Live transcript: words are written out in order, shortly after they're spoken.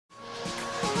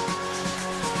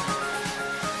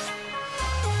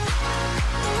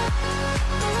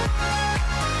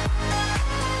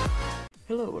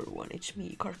Hello everyone, it's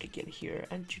me, Kark again here,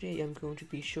 and today I'm going to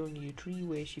be showing you 3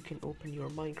 ways you can open your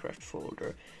Minecraft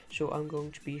folder. So I'm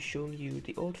going to be showing you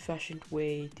the old-fashioned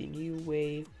way, the new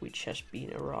way, which has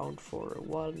been around for a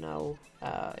while now.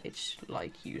 It's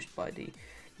like used by the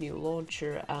new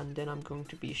launcher, and then I'm going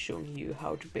to be showing you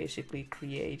how to basically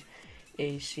create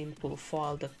a simple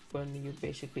file that when you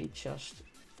basically just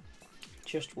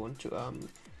want to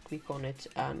click on it,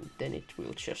 and then it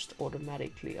will just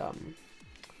automatically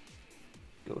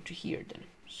go to here then.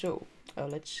 So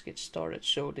let's get started.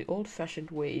 So the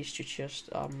old-fashioned way is to just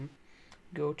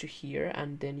go to here,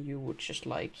 and then you would just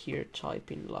like here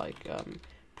type in like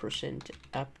percent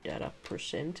app data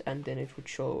percent, and then it would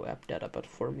show app data, but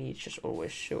for me it just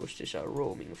always shows this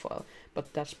roaming file,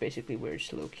 but that's basically where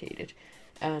it's located.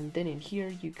 And then in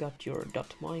here you got your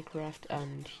 .minecraft,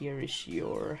 and here is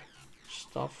your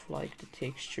stuff like the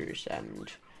textures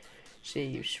and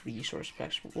saves, resource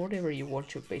packs, whatever you want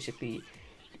to basically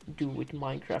do with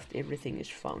Minecraft, everything is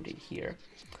found in here.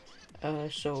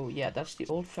 So yeah, that's the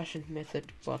old-fashioned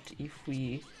method, but if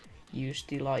we use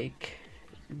the like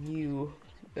new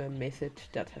method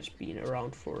that has been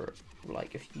around for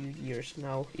like a few years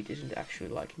now, it isn't actually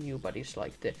like new, but it's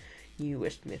like the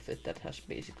newest method that has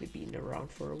basically been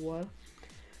around for a while.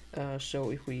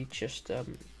 So if we just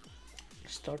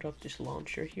start up this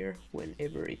launcher here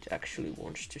whenever it actually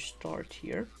wants to start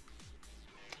here,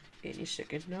 any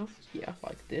second now, yeah,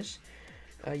 like this,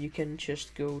 you can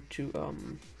just go to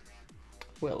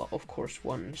well, of course,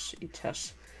 once it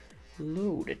has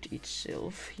loaded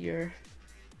itself here.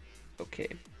 Okay,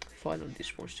 finally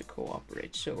this wants to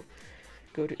cooperate, so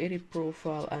go to edit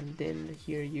profile, and then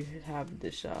here you have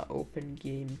this open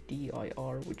game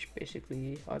dir, which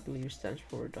basically I believe stands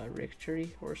for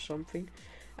directory or something.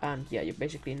 And yeah, you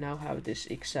basically now have this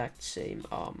exact same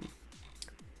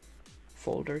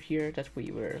folder here that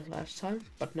we were last time,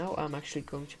 but now I'm actually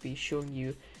going to be showing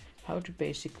you how to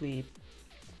basically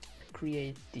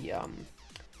create the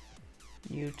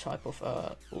new type of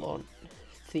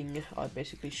thing I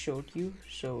basically showed you.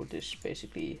 So this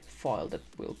basically file that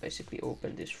will basically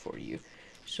open this for you.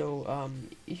 So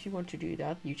if you want to do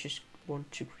that, you just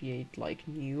want to create like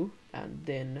new and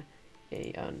then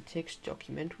a text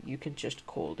document. You can just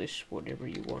call this whatever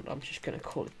you want. I'm just gonna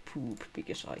call it poop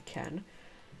because I can.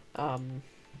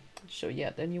 So yeah,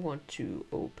 then you want to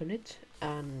open it,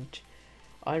 and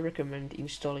I recommend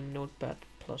installing Notepad++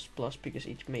 because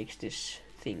it makes this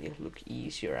thing look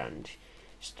easier and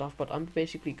stuff, but I'm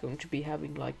basically going to be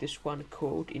having like this one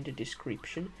code in the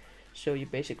description. So you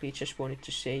basically just want it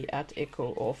to say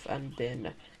 @echo off and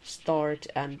then start,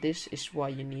 and this is why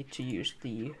you need to use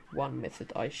the one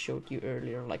method I showed you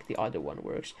earlier, like the other one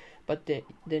works. But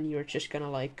then you're just gonna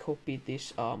like copy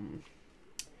this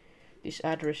this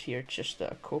address here, just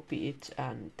copy it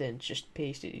and then just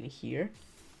paste it in here,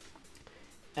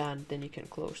 and then you can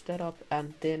close that up,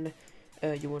 and then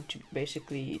you want to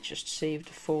basically just save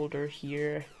the folder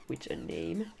here with a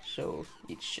name, so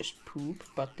it's just poop,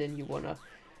 but then you wanna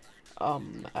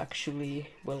actually,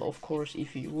 well, of course,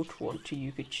 if you would want to,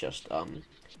 you could just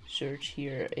search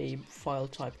here a file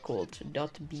type called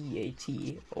 .bat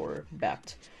or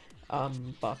bat,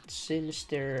 but since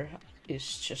there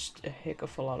is just a heck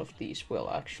of a lot of these, well,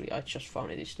 actually I just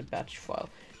found it is the batch file,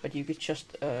 but you could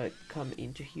just come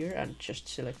into here and just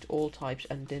select all types,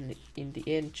 and then in the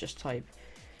end just type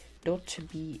 .bat,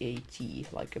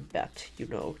 like a bat, you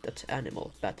know, that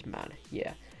animal, Batman,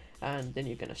 yeah. And then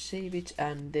you're gonna save it,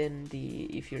 and then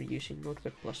if you're using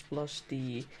Notepad++,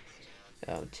 the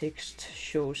text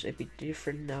shows a bit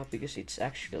different now because it's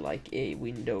actually like a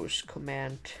Windows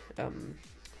command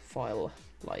file,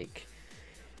 like,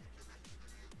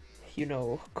 you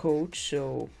know, code.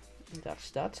 So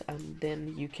that's that, and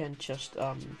then you can just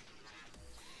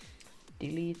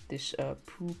delete this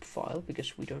poop file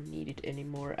because we don't need it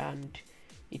anymore, and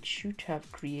it should have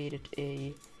created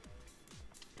a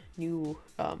new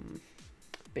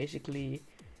basically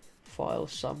file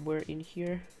somewhere in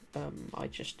here. I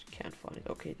just can't find it.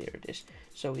 Okay, there it is.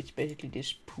 So it's basically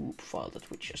this poop file that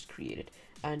we just created,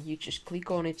 and you just click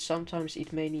on it. Sometimes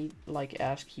it may need like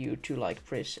ask you to like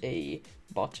press a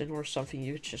button or something.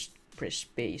 You just press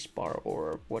space bar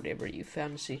or whatever you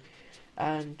fancy,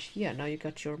 and yeah, now you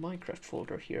got your Minecraft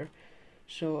folder here.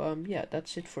 So yeah,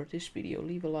 that's it for this video.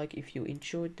 Leave a like if you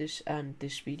enjoyed this and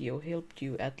this video helped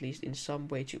you at least in some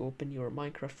way to open your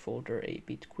Minecraft folder a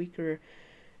bit quicker.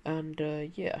 And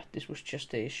yeah, this was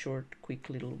just a short, quick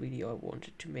little video I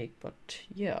wanted to make, but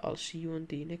yeah, I'll see you on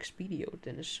the next video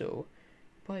then, so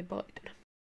bye bye then.